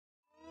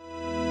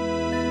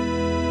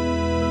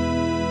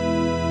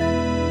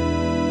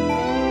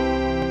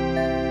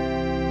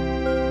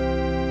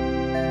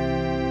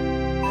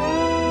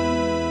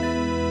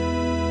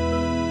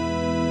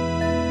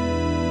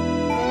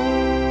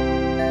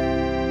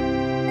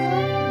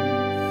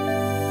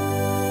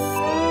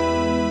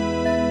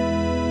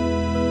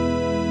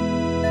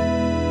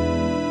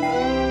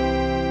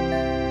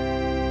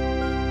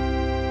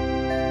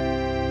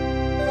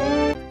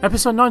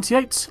Episode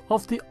 98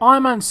 of the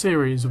Ironman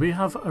series. We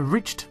have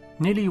reached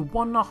nearly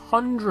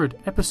 100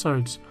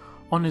 episodes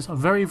on this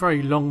very,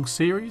 very long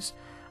series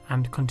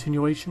and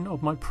continuation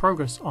of my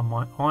progress on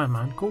my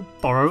Ironman called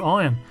Borrow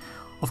Iron.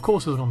 Of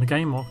course, it's on the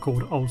game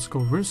called Old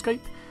School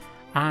Runescape,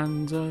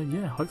 and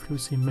yeah, hopefully we'll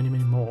see many,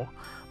 many more.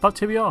 But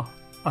here we are,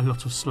 a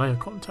lot of Slayer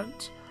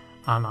content,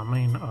 and I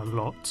mean a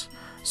lot.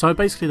 So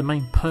basically the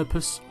main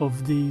purpose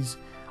of these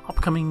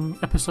upcoming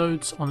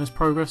episodes on this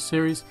progress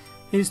series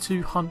is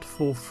to hunt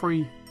for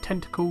free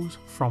tentacles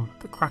from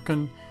the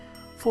KRAKEN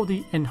for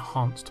the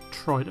enhanced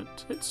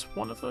trident. It's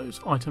one of those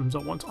items I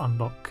want to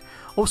unlock.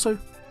 Also,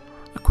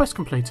 a quest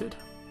completed.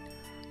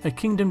 A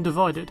kingdom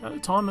divided. At the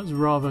time it's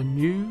rather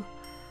new,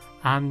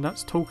 and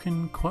that's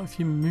talking quite a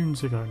few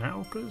moons ago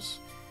now, because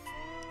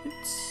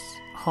it's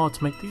hard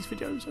to make these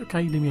videos.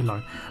 Okay, leave me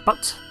alone.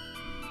 But,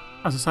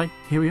 as I say,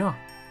 here we are.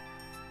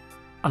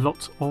 A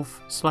lot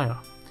of Slayer.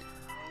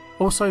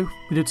 Also,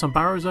 we did some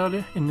barrows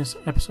earlier in this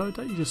episode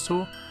that you just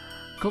saw.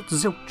 Got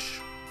zilch.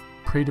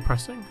 Pretty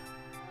depressing.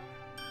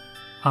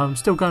 I'm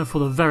still going for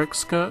the Veric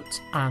skirt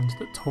and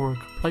the Toric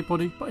plate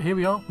body, but here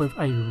we are with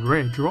a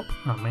rare drop.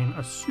 I mean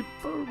a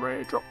super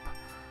rare drop.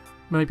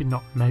 Maybe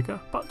not mega,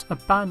 but a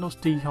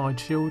Bandos D-Hide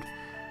shield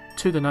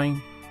to the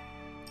name.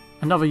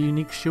 Another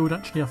unique shield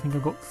actually, I think I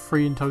got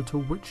 3 in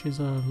total, which is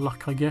a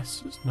luck I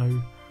guess. There's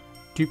no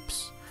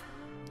dupes.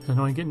 It's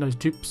annoying getting those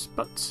dupes,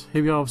 but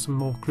here we are with some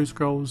more clue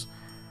scrolls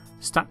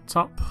stacked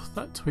up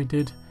that we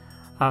did.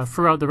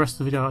 Throughout the rest of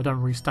the video I don't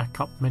really stack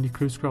up many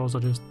clue scrolls, I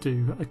just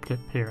do a clip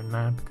here and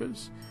there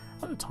because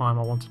at the time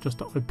I wanted just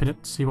to open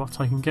it to see what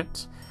I can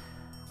get.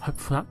 Hope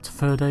for that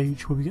third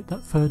age, will we get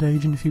that third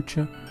age in the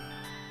future?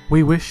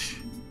 We wish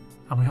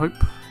and we hope.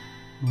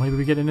 Maybe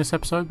we get in this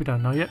episode, we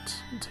don't know yet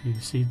until you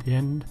see the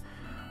end.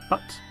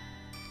 But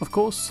of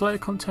course Slayer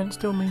content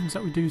still means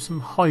that we do some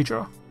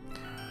Hydra,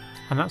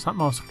 and that's that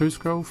master clue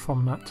scroll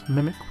from that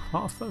mimic,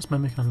 our first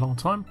mimic in a long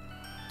time.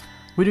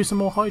 We do some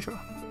more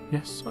Hydra.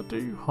 Yes, I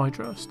do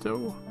Hydra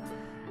still.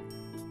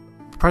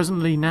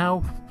 Presently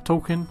now,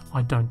 talking,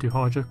 I don't do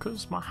Hydra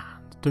because my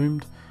hand's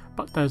doomed.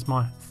 But there's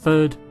my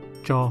third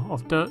jar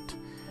of dirt.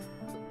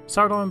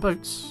 Saradine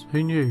boots.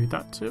 Who knew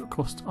that it would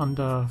cost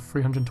under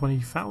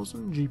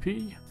 320,000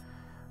 GP?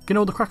 Getting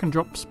all the KRAKEN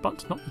drops,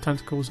 but not the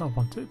tentacles I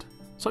wanted.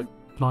 So,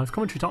 live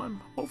commentary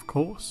time, of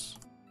course.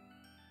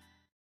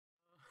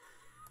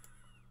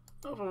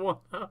 Another one.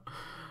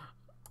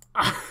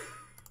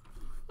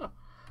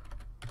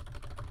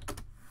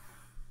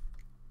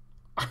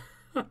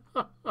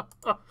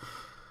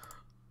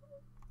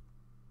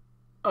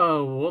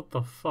 Oh, what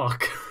the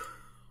fuck?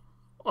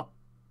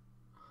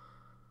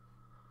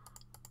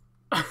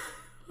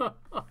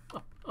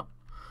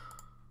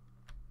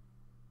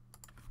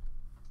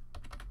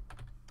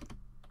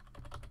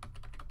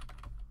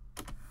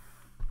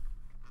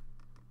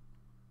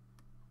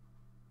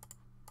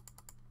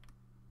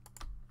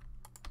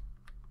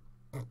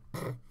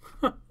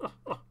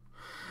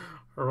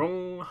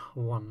 Wrong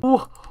one.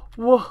 Whoa,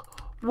 whoa,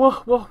 whoa,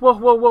 whoa, whoa,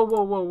 whoa, whoa,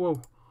 whoa, whoa,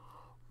 whoa.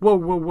 Whoa,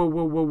 whoa, whoa,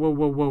 whoa, whoa, whoa,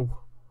 whoa, whoa.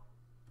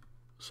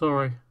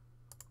 Sorry.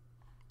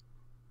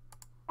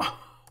 Oh,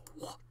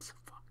 what the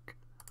fuck?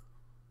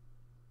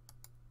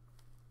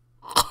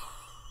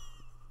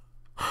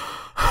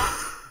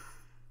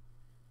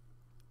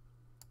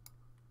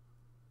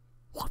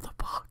 What the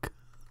fuck?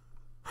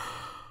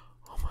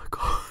 Oh my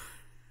god.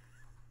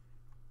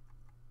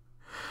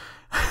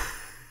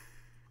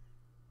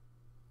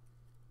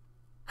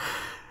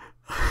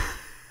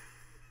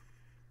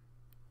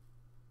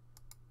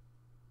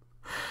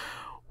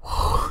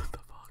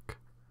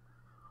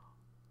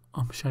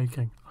 I'm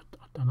shaking. I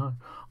don't know.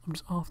 I'm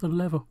just after the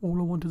lever. All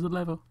I want is a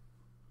lever.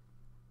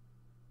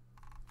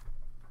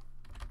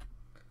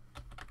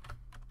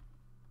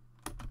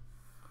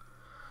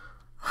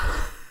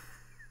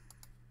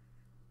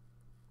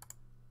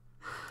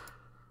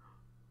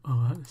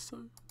 Oh, that is so...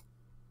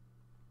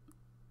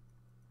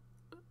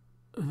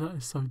 That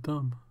is so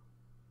dumb.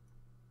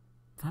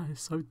 That is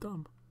so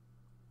dumb.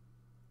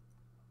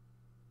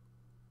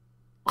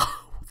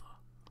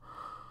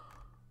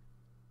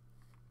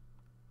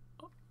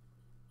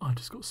 I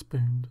just got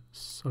spooned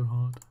so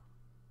hard.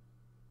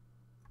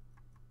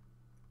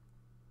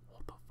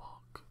 What the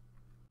fuck?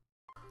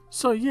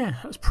 So yeah,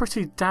 that's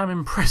pretty damn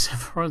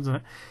impressive, wasn't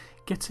it?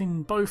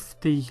 Getting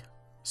both the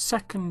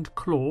second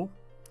claw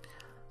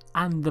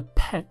and the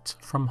pet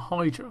from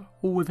Hydra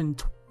all within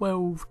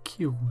 12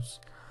 kills.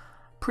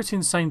 Pretty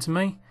insane to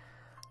me.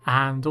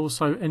 And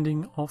also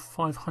ending off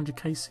 500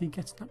 KC,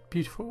 getting that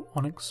beautiful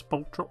Onyx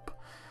bolt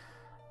drop.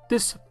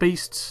 This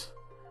beast...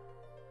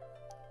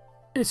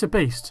 It's a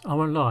beast, I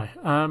won't lie.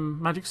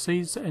 Magic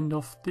Seeds to end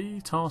off the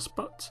task,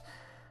 but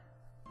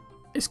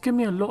it's given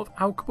me a lot of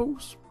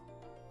alkaballs,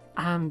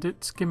 and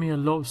it's given me a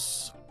lot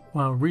of,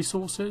 well,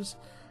 resources,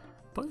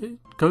 but it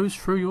goes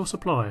through your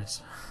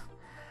supplies.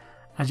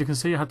 As you can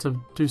see, I had to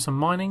do some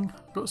mining,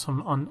 got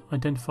some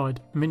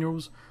unidentified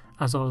minerals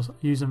as I was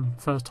using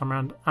first time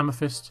around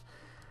amethyst,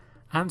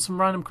 and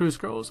some random clue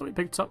scrolls that we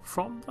picked up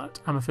from that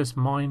amethyst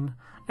mine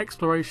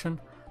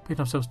exploration, picked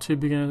ourselves 2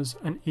 beginners,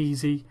 an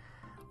easy,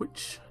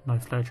 which no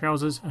flare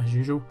trousers as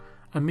usual,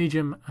 a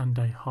medium and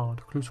a hard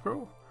clue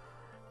scroll.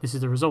 This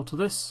is the result of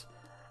this,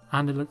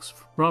 and it looks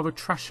rather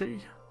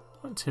trashy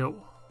until...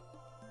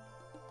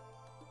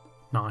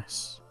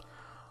 Nice.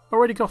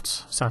 Already got,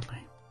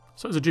 sadly.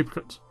 So it's a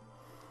duplicate.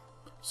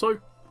 So,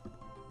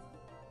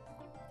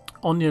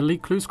 on the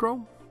elite clue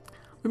scroll,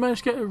 we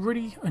managed to get a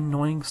really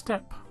annoying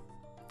step.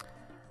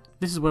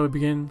 This is where we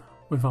begin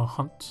with our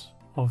hunt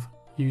of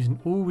using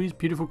all these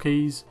beautiful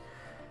keys,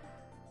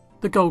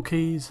 the gold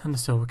keys and the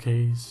silver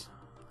keys.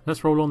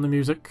 Let's roll on the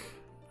music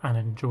and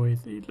enjoy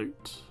the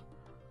loot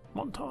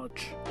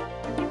montage.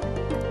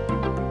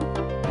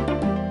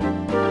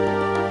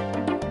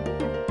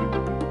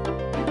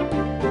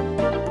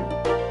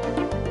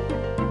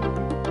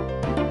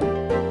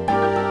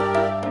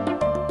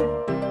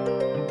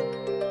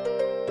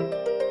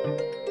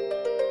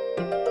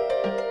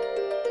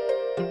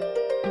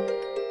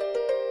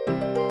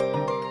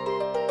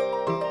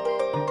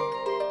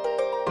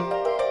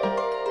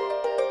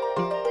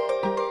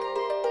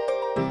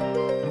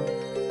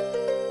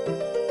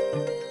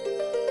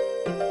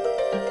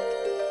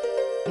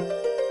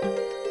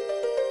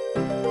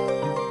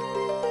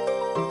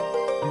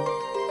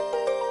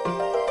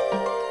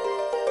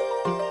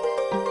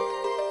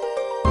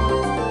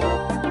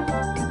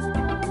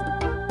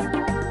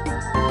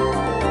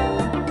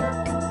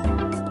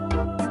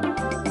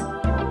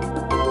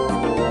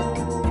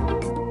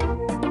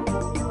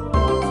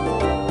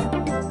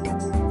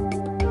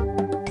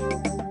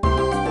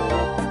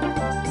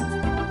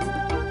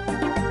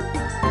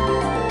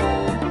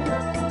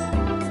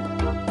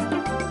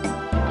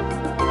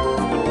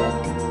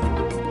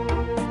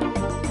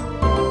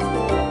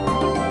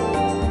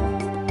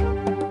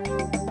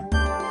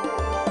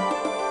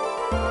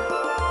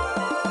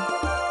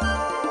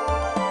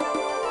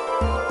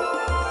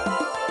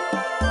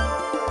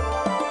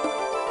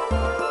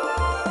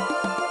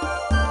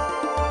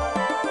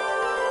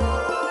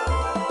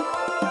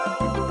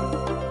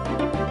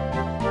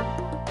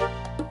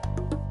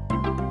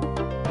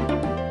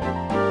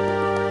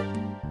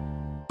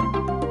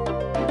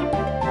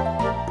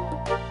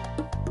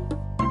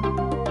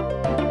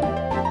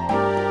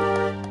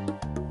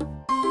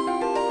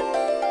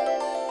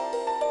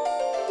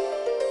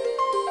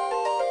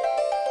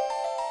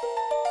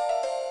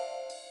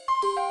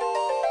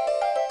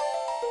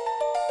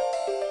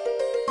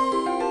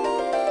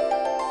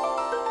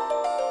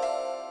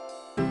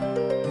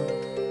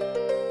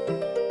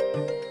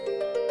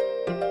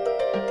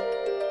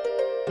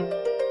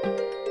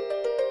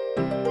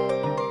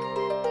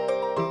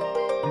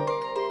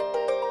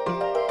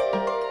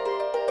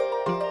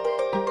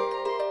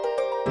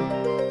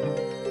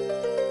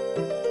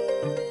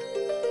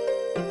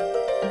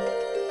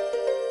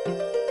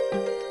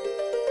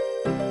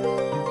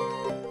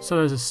 So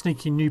there's a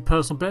sneaky new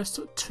personal best,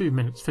 2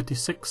 minutes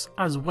 56,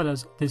 as well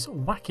as this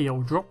wacky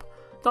old drop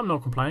that I'm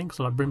not complaining because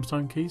I like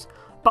brimstone keys,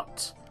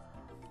 but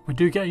we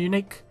do get a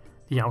unique,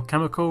 the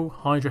alchemical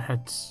Hydra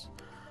heads.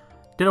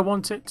 Did I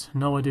want it?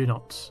 No, I do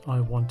not. I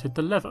wanted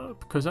the leather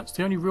because that's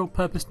the only real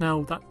purpose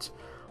now that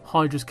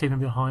Hydra's keeping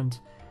behind,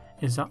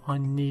 is that I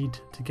need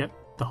to get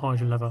the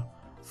Hydra leather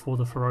for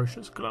the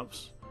ferocious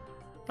gloves.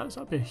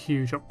 That'd be a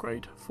huge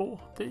upgrade for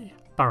the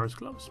Barrow's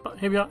gloves. But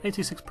here we are,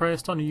 86 prayer,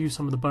 starting to use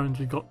some of the bones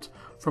we got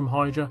from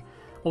Hydra.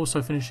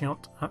 Also finishing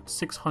out at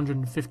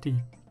 650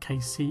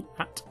 KC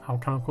at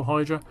Alchemical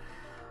Hydra.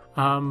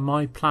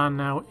 My plan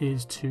now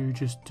is to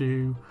just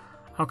do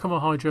Alchemical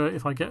Hydra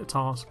if I get a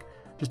task.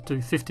 Just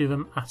do 50 of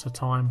them at a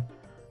time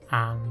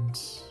and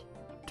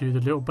do the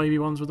little baby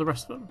ones with the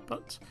rest of them.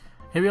 But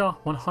here we are,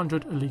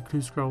 100 elite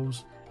clue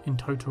scrolls in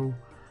total.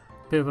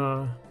 Bit of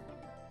a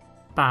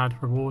bad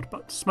reward,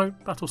 but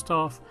smoke, battle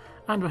staff,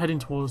 and we're heading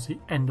towards the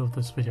end of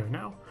this video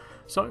now.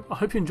 So I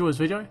hope you enjoyed this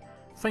video.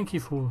 Thank you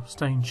for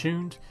staying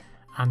tuned,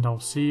 and I'll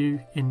see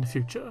you in the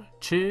future.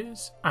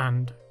 Cheers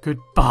and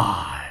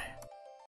goodbye.